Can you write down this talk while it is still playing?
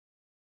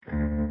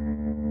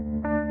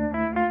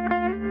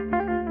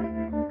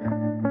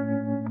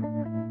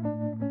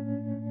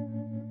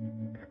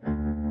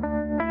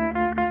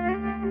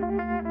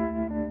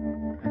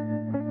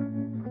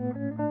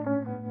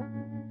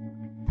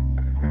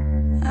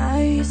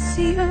you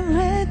see a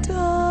red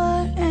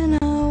door and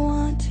I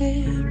want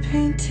it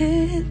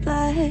painted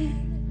black.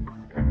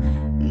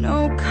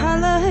 No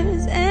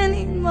colors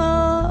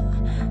anymore,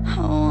 I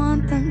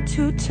want them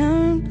to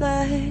turn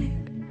black.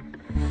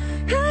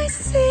 I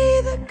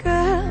see the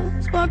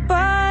girls walk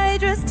by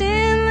dressed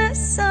in their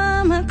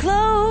summer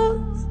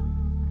clothes.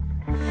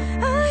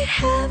 I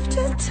have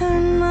to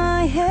turn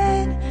my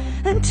head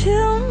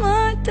until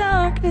my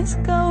darkness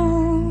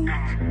goes.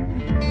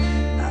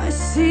 I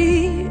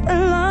see a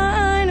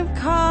line of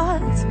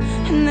cars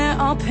and they're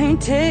all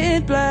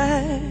painted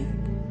black,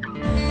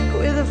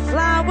 with the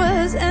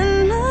flowers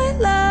and my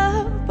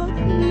love, but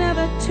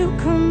never to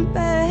come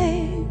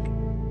back.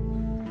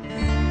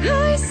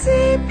 I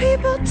see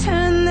people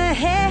turn their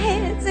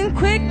heads and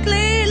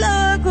quickly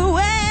look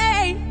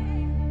away,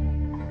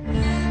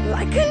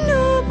 like a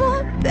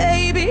newborn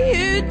baby,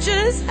 it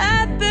just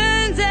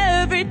happens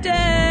every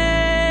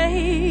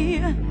day.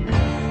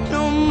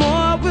 No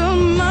more will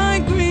my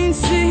green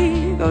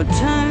sea go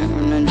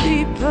turn a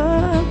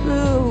deeper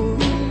blue.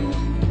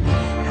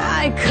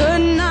 I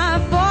could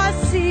not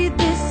foresee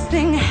this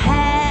thing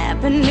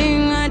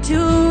happening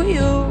to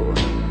you.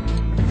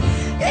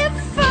 If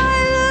I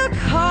look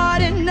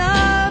hard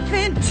enough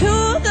into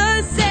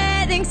the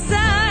setting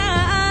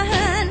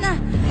sun,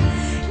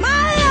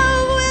 my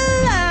love will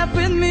laugh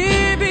with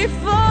me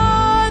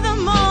before the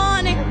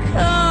morning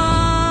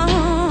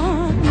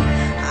comes.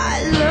 I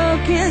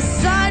look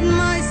inside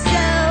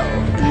myself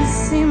and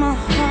see my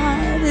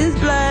heart is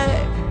black.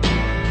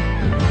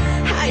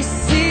 I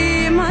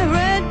see my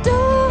red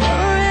door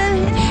and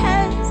it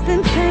has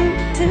been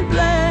painted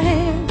black.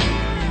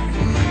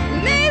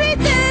 Maybe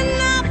then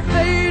I'll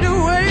fade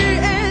away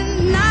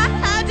and not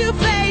have to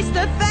face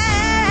the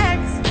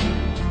facts.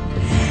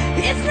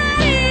 It's not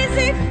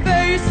easy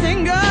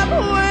facing up